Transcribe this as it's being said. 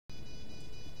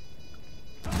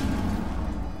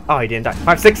Oh, he didn't die.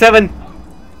 5, 6, 7,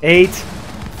 8,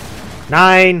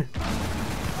 9.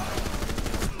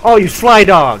 Oh, you sly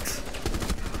dogs!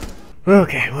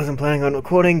 Okay, wasn't planning on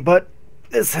recording, but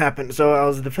this happened. So I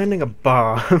was defending a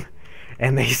bomb,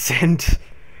 and they sent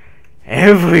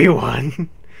everyone,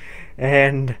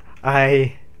 and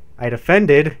I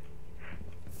defended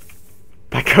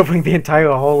by covering the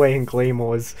entire hallway in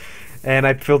Claymores, and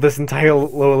I filled this entire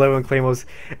lower level in Claymores,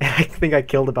 and I think I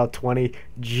killed about 20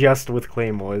 just with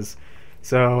Claymores.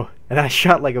 So, and I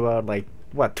shot like about,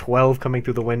 what, 12 coming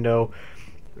through the window,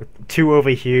 2 over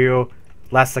here,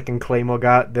 last second Claymore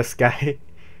got this guy.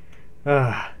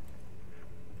 So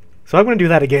I'm gonna do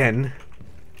that again,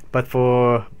 but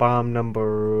for bomb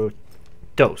number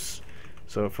dos.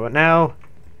 So for now,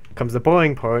 comes the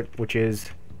boring part, which is,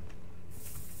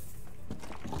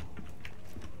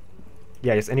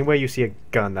 yeah, just anywhere you see a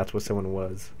gun, that's what someone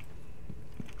was.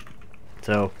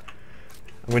 So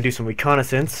I'm gonna do some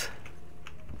reconnaissance,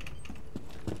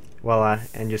 while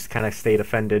and just kind of stay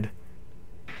defended.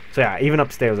 So yeah, even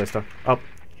upstairs I still. Oh,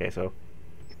 okay, so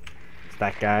it's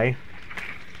that guy.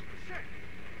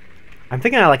 I'm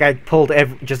thinking I pulled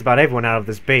just about everyone out of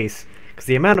this base, because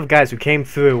the amount of guys who came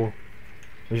through.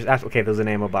 Okay, there's an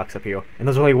ammo box up here, and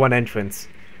there's only one entrance,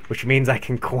 which means I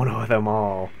can corner them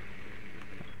all.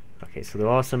 Okay, so there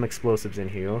are some explosives in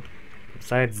here.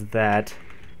 Besides that,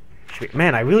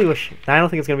 man, I really wish. I don't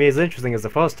think it's gonna be as interesting as the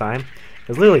first time.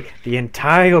 Because literally, the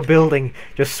entire building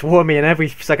just swarmed me, and every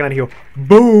second I hear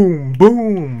boom,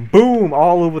 boom, boom,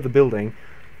 all over the building.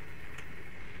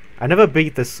 I never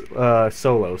beat this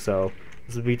solo, so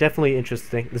this would be definitely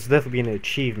interesting. This would definitely be an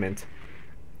achievement.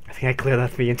 I think I cleared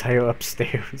out the entire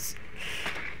upstairs.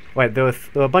 Wait, there were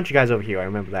a bunch of guys over here, I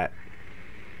remember that.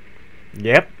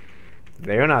 Yep.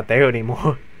 They're not there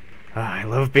anymore. I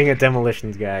love being a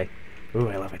demolitions guy. Ooh,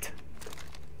 I love it.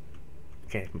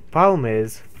 Okay, the problem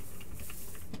is,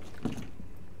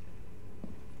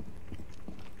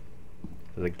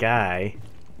 there's a guy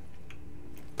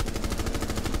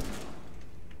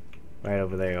right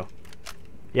over there.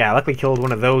 Yeah, I luckily killed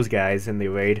one of those guys in the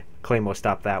raid. Claymore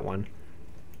stopped that one.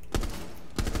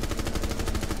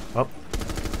 Oh,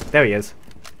 there he is.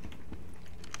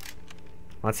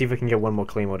 Let's see if we can get one more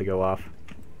Claymore to go off.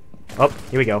 Oh,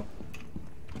 here we go.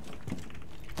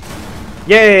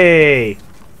 Yay!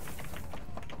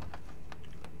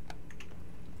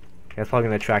 That's probably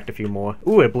going to attract a few more.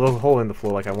 Ooh, it blew a hole in the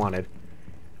floor like I wanted.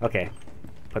 Okay.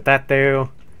 Put that there.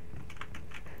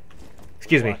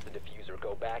 Excuse me.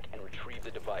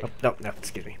 Oh, no, no,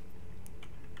 excuse me.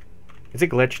 Is it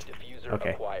glitched?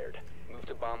 Okay. Move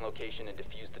to bomb location and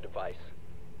defuse the device.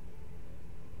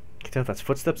 I can tell if that's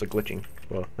footsteps or glitching.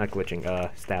 Well, not glitching,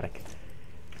 static.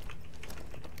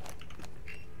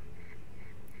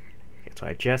 Okay, so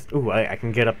I just... Ooh, I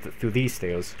can get up through these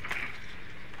stairs.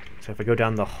 So if I go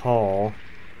down the hall,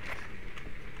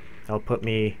 that'll put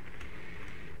me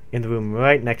in the room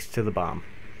right next to the bomb.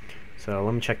 So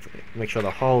let me check, make sure the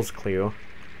hall's clear.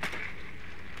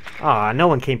 Ah, no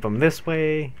one came from this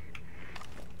way.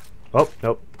 Oh,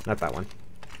 nope, not that one.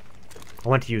 I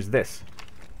want to use this.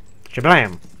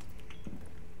 Shablam!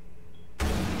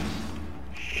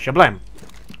 Shablam!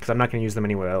 Because I'm not going to use them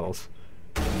anywhere else.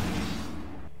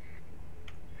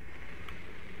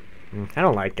 I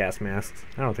don't like gas masks.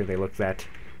 I don't think they look that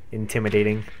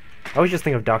intimidating. I always just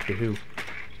think of Doctor Who.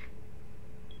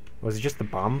 Was it just the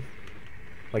bomb?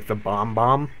 Like the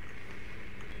bomb?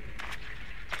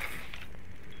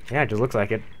 Yeah, it just looks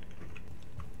like it.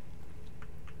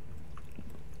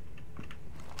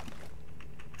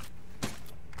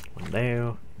 One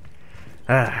there.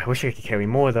 I wish I could carry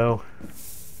more though.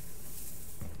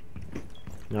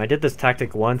 No, I did this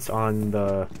tactic once on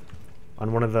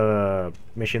one of the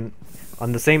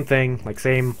on the same thing, like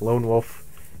same lone wolf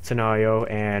scenario,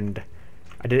 and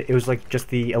it was like just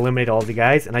the eliminate all the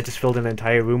guys, and I just filled an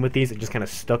entire room with these. It just kind of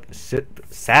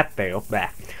sat there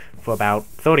for about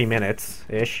 30 minutes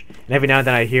ish, and every now and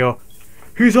then I'd hear,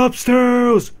 "He's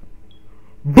upstairs!"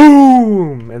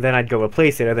 Boom, and then I'd go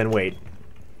replace it and then wait.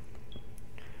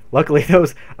 Luckily, I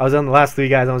was on the last 3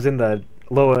 guys. I was in the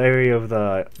lower area of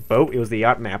the boat. It was the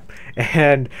yacht map,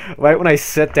 and right when I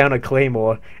set down a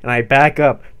Claymore and I back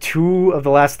up, 2 of the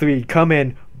last 3 come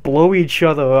in, blow each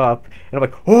other up, and I'm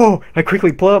like, oh! I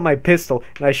quickly pull out my pistol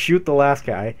and I shoot the last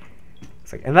guy.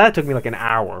 It's like, and that took me like an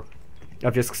hour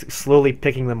of just slowly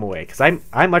picking them away, because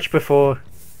I much prefer.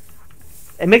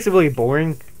 It makes it really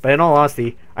boring, but in all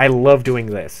honesty, I love doing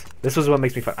this. This is what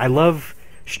makes me fun. I love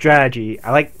strategy.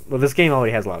 Well, this game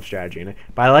already has a lot of strategy in it,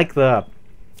 but I like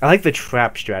the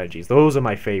trap strategies. Those are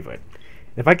my favorite.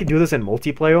 If I could do this in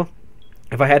multiplayer,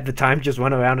 if I had the time to just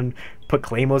run around and put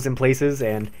Claymores in places,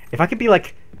 and if I could be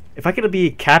like If I could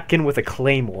be Capkin with a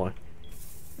Claymore,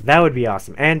 that would be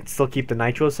awesome. And still keep the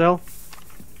nitro cell.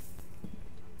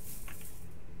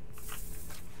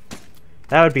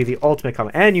 That would be the ultimate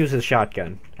combo. And use his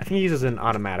shotgun. I think he uses an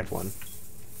automatic one.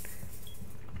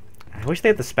 I wish they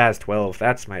had the Spaz 12.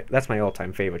 That's my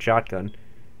all-time favorite shotgun.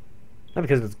 Not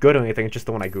because it's good or anything, it's just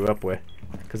the one I grew up with.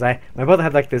 Because my brother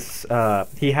had like this,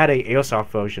 he had a airsoft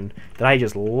version that I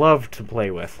just loved to play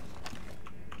with.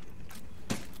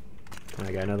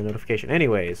 I got another notification.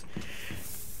 Anyways.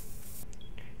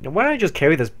 Now, why don't I just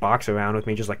carry this box around with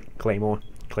me, just like Claymore,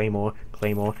 Claymore,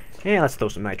 Claymore. Yeah, let's throw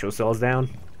some nitro cells down.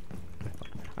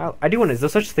 I do wonder, is there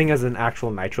such thing as an actual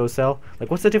nitro cell?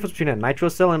 Like, what's the difference between a nitro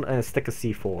cell and a stick of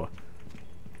C4?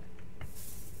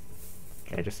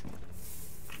 Okay, just...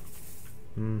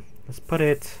 let's put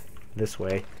it this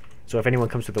way. So if anyone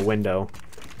comes through the window...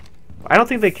 I don't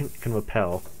think they can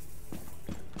repel.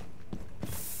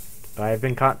 I've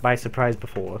been caught by surprise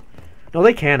before. No,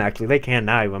 they can actually. They can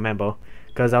now, I remember.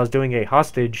 Because I was doing a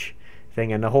hostage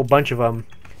thing and a whole bunch of them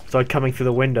started coming through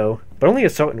the window. But only a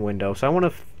certain window. So I want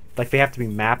to... Like, they have to be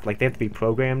mapped. Like, they have to be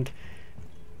programmed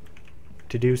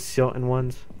to do certain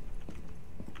ones.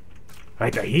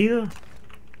 Right, they're here.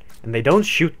 And they don't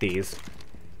shoot these.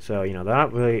 So, you know, they're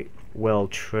not really well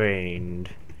trained.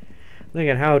 Then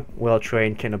again, how well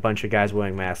trained can a bunch of guys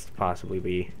wearing masks possibly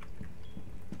be?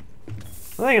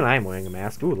 Well, then again, I'm wearing a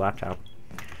mask. Ooh, laptop.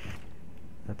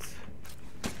 That's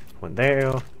one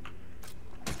there.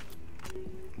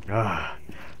 Ah,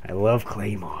 I love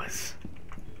Claymores.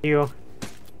 Here.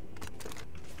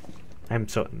 I'm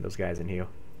certain those guys in here.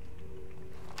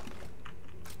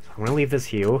 So I'm gonna leave this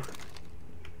here.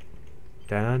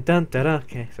 Dun dun dun dun.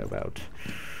 Okay, so about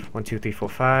 1, 2, 3, 4,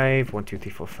 5. 1, 2,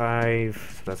 3, 4,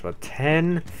 5. So that's about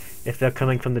 10. If they're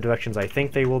coming from the directions I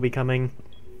think they will be coming.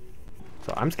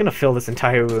 So I'm just gonna fill this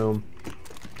entire room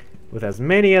with as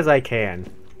many as I can.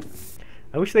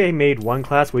 I wish they made one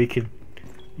class where you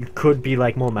could be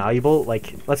like more malleable.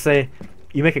 Like, let's say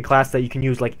you make a class that you can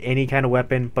use like any kind of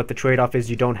weapon, but the trade-off is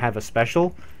you don't have a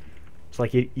special. So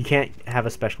like you can't have a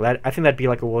special. I think that'd be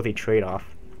like a worthy trade-off.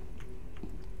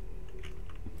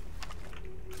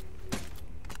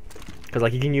 Because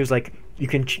like you can use like, you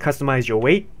can customize your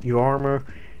weight, your armor,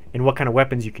 and what kind of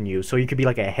weapons you can use. So you could be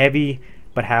like a heavy,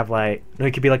 but have like, no,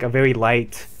 you could be like a very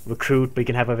light recruit, but you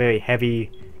can have a very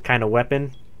heavy kind of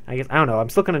weapon. I guess, I don't know, I'm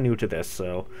still kind of new to this,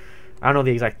 so I don't know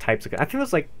the exact types of, I think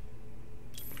there's like,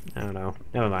 I don't know,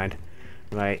 never mind.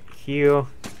 Right here,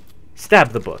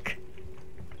 stab the book.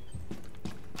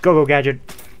 Go gadget.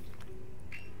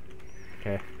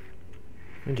 Okay,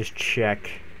 let me just check.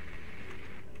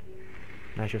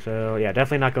 Nitro cell, yeah,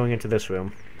 definitely not going into this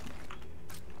room.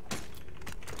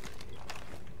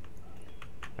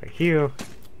 Right here.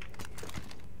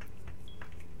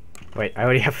 Wait, I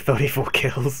already have 34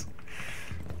 kills.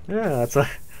 Yeah, that's a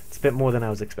bit more than I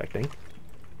was expecting.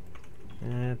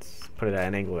 Let's put it at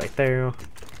an angle right there.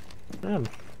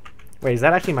 Wait, is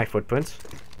that actually my footprints?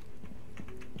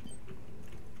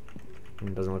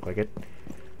 Doesn't look like it.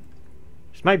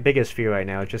 Just my biggest fear right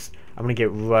now is just I'm gonna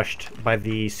get rushed by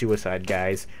the suicide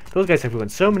guys. Those guys have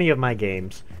ruined so many of my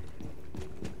games.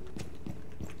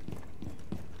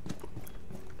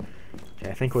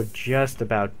 Okay, I think we're just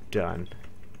about done.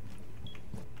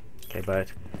 Okay,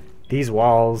 but these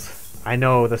walls, I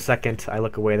know the second I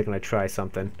look away they're gonna try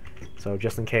something. So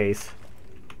just in case,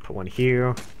 put one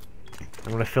here.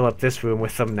 I'm gonna fill up this room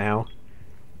with them now.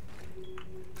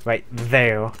 Right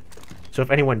there. So if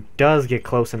anyone does get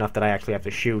close enough that I actually have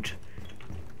to shoot,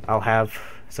 I'll have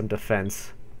some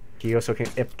defense here, so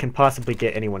it can possibly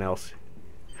get anyone else.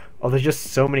 Oh, there's just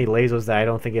so many lasers that I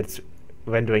don't think it's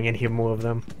rendering any more of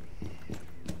them.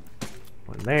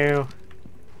 One there.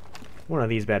 One of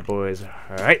these bad boys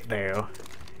right there.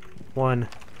 One.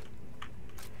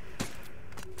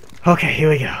 Okay, here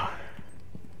we go.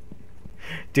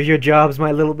 Do your jobs,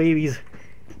 my little babies.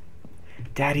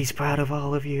 Daddy's proud of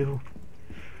all of you.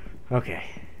 Okay.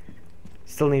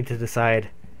 Still need to decide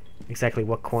exactly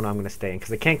what corner I'm going to stay in,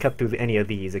 because I can't cut through any of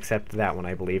these except that one,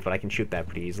 I believe, but I can shoot that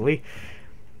pretty easily.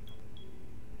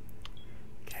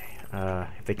 Okay,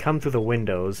 if they come through the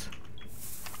windows,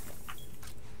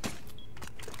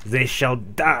 they shall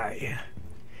die.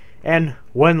 And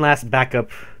one last backup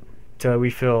to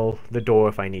refill the door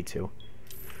if I need to.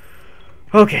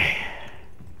 Okay.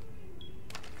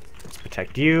 Let's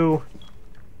protect you.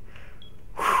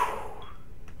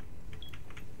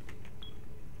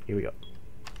 Here we go.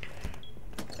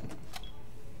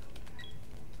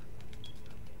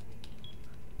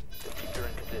 Diffuser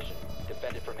in position.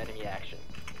 Defend it from enemy action.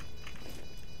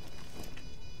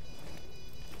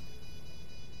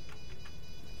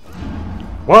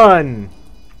 One!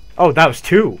 Oh, that was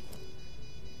 2.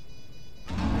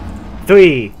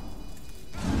 3.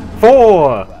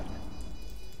 4.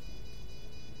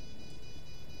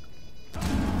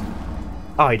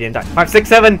 Oh, he didn't die. 5, 6,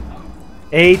 7,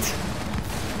 8,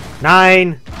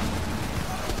 9.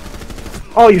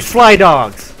 Oh, you sly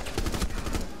dogs!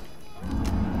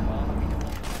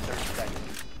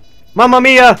 Mamma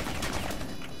mia!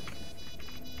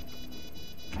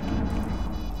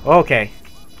 Okay.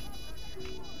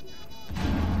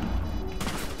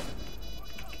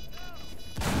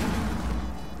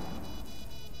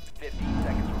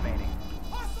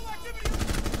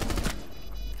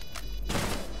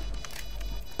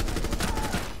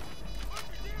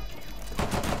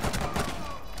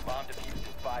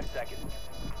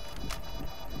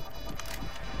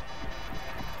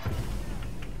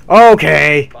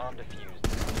 Okay.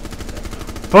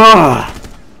 Oh.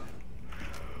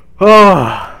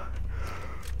 Oh.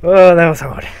 Oh, that was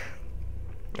hard.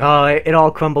 Oh, it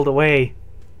all crumbled away.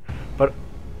 But,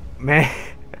 man.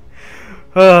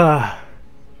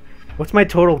 What's my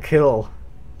total kill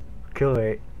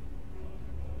rate?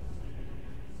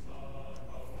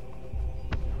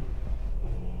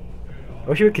 I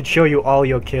wish we could show you all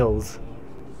your kills.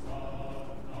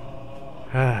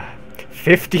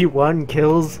 51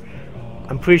 kills.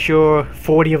 I'm pretty sure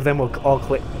 40 of them were all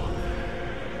click.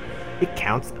 It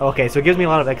counts. Okay, so it gives me a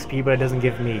lot of XP, but it doesn't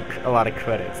give me a lot of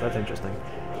credits. That's interesting.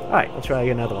 Alright, let's try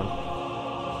another one.